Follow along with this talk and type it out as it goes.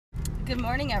Good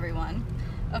morning, everyone.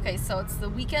 Okay, so it's the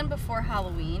weekend before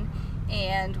Halloween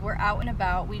and we're out and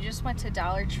about. We just went to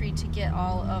Dollar Tree to get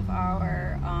all of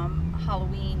our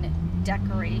Halloween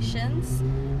decorations,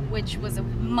 which was a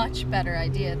much better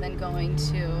idea than going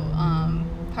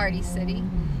to Party City.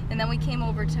 And then we came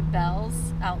over to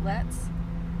Bell's Outlets.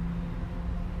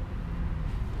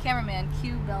 Cameraman,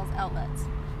 cue Bell's Outlets.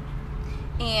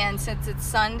 And since it's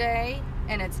Sunday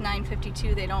and it's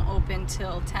 9:52, they don't open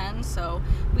till 10, so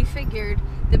we figured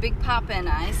the Big Papa and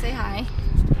I, say hi,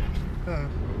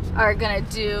 are gonna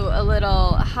do a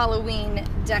little Halloween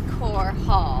decor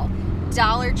haul.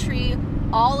 Dollar Tree,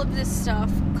 all of this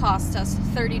stuff cost us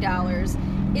 $30.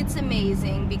 It's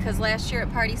amazing because last year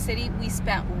at Party City we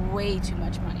spent way too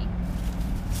much money.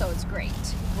 So it's great,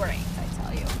 I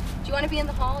tell you. Do you want to be in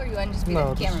the hall or you want to just be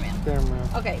the cameraman?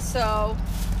 Okay, so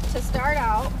to start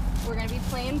out, we're going to be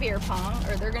playing beer pong,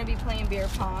 or they're going to be playing beer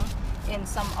pong, and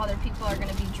some other people are going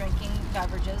to be drinking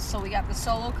beverages. So we got the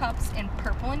solo cups in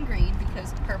purple and green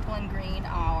because purple and green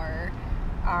are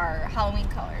our Halloween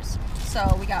colors.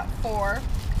 So we got 4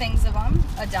 things of them,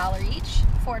 $1 each,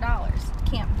 $4.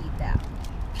 Can't beat that.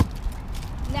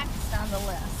 Next on the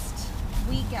list,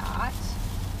 we got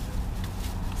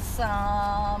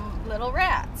some little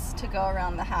rats to go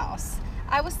around the house.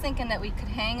 I was thinking that we could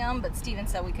hang them, but Steven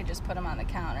said we could just put them on the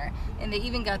counter. And they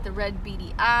even got the red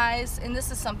beady eyes, and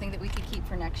this is something that we could keep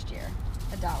for next year.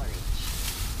 $1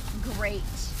 each. Great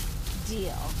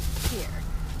deal here.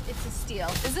 It's a steal.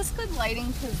 Is this good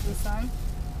lighting because the sun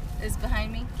is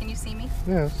behind me? Can you see me?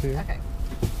 Yeah, I see you. Okay.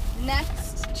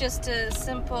 Next, just a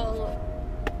simple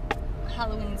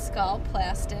Halloween skull,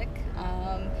 plastic,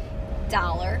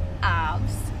 $1,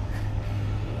 obs.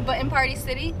 But in Party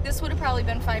City, this would have probably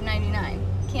been $5.99.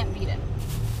 Can't beat it.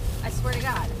 I swear to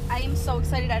God. I am so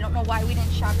excited. I don't know why we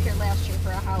didn't shop here last year for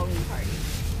a Halloween party.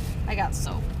 I got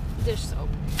soap. Dish soap.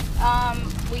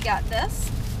 We got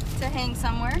this to hang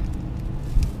somewhere.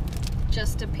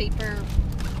 Just a paper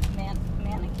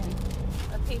mannequin.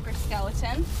 A paper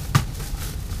skeleton.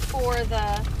 For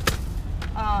the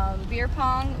beer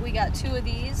pong, we got 2 of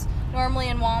these. Normally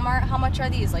in Walmart, how much are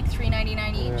these? Like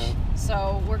 $3.99 each. Yeah.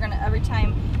 So we're gonna every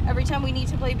time we need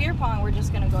to play beer pong, we're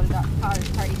just gonna go to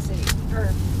Party City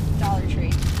or Dollar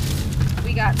Tree.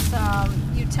 We got some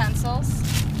utensils to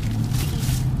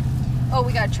eat. Oh,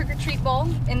 we got a trick or treat bowl,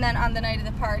 and then on the night of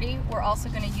the party, we're also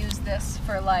gonna use this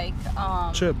for like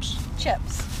chips.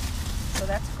 So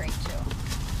that's great too.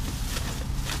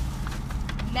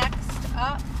 Next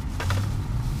up,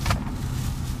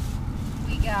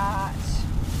 we got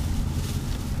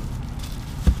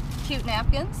cute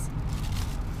napkins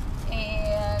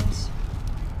and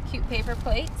cute paper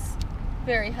plates,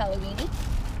 very Halloween-y.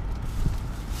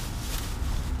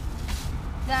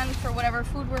 Then for whatever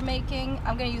food we're making,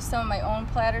 I'm going to use some of my own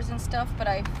platters and stuff, but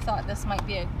I thought this might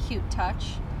be a cute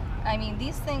touch. I mean,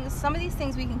 these things, some of these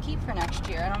things we can keep for next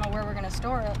year. I don't know where we're going to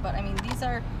store it, but I mean, these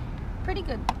are pretty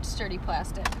good sturdy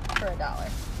plastic for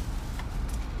 $1.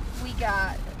 We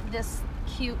got this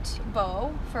cute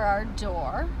bow for our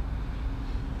door.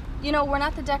 You know, we're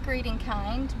not the decorating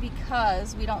kind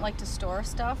because we don't like to store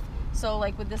stuff. So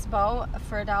like with this bow,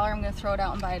 for $1, I'm gonna throw it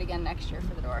out and buy it again next year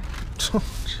for the door.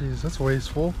 Jeez, that's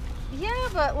wasteful. Yeah,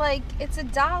 but like, it's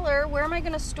 $1. Where am I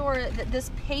gonna store it that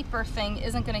this paper thing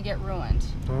isn't gonna get ruined?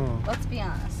 Oh. Let's be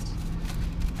honest.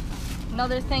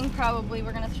 Another thing probably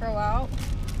we're gonna throw out,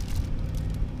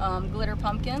 glitter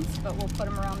pumpkins, but we'll put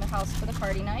them around the house for the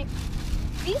party night.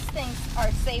 These things are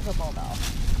savable though,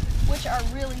 which are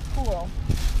really cool.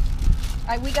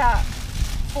 We got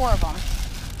 4 of them.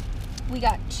 We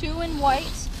got 2 in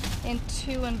white and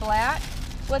 2 in black.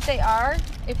 What they are,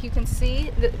 if you can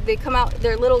see, they come out,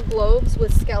 they're little globes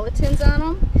with skeletons on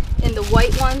them, and the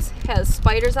white ones has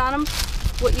spiders on them.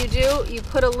 What you do, you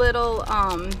put a little,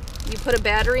 you put a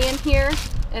battery in here,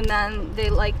 and then they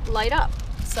like light up.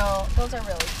 So those are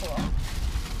really cool.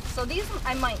 So these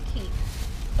I might keep,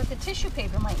 but the tissue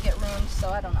paper might get ruined, so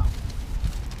I don't know.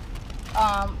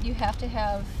 You have to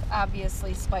have,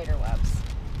 obviously, spider webs,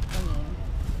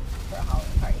 for a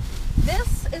Halloween party.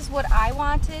 This is what I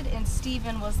wanted, and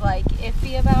Steven was like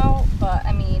iffy about, but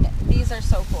I mean, these are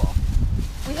so cool.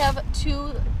 We have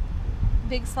 2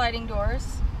 big sliding doors,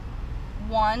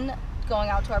 1 going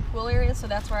out to our pool area, so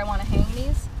that's where I want to hang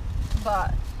these,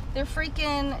 but they're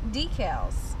freaking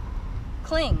decals,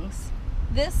 clings.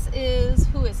 This is,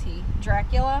 who is he?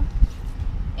 Dracula.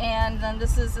 And then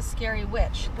this is a scary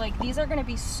witch. Like, these are going to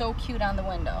be so cute on the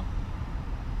window.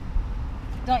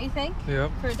 Don't you think?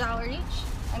 Yep. For $1 each?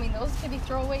 I mean, those could be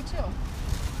throwaway too.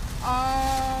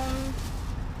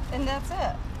 And that's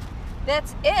it.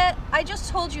 That's it. I just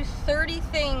told you 30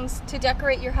 things to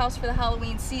decorate your house for the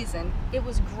Halloween season. It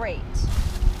was great.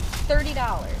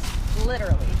 $30.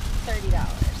 Literally $30.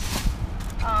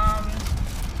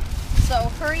 So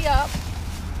hurry up.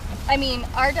 I mean,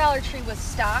 our Dollar Tree was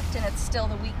stocked and it's still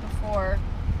the week before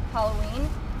Halloween,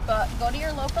 but go to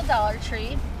your local Dollar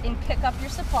Tree and pick up your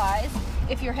supplies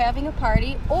if you're having a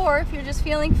party or if you're just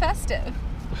feeling festive.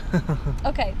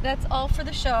 Okay, that's all for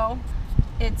the show.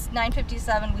 It's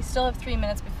 9:57. We still have 3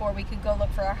 minutes before we could go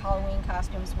look for our Halloween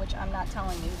costumes, which I'm not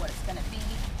telling you what it's going to be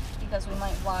because we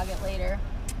might vlog it later.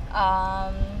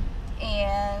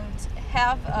 And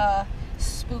have a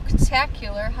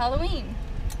spooktacular Halloween.